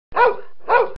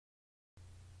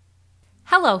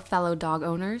Hello, fellow dog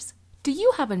owners. Do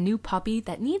you have a new puppy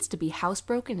that needs to be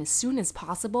housebroken as soon as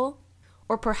possible?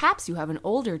 Or perhaps you have an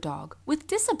older dog with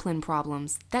discipline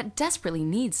problems that desperately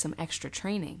needs some extra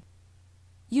training.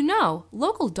 You know,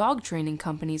 local dog training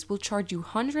companies will charge you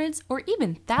hundreds or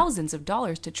even thousands of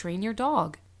dollars to train your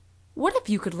dog. What if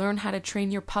you could learn how to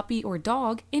train your puppy or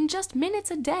dog in just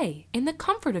minutes a day in the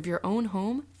comfort of your own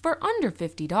home for under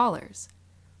 $50?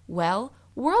 Well,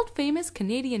 world-famous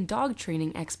Canadian dog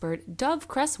training expert Dove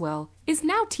Cresswell is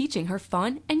now teaching her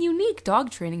fun and unique dog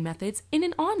training methods in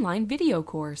an online video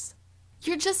course.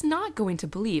 You're just not going to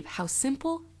believe how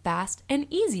simple, fast, and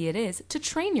easy it is to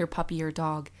train your puppy or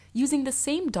dog using the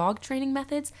same dog training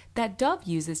methods that Dove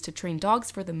uses to train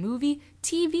dogs for the movie,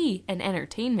 TV, and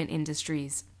entertainment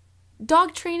industries.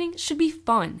 Dog training should be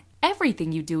fun.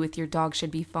 Everything you do with your dog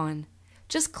should be fun.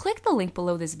 Just click the link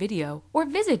below this video or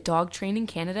visit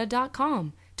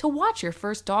dogtrainingcanada.com to watch your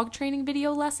first dog training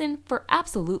video lesson for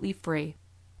absolutely free.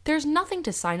 There's nothing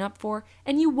to sign up for,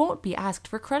 and you won't be asked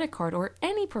for credit card or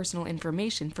any personal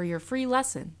information for your free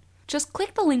lesson. Just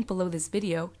click the link below this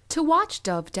video to watch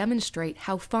Dove demonstrate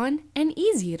how fun and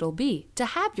easy it'll be to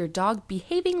have your dog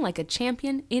behaving like a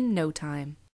champion in no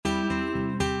time.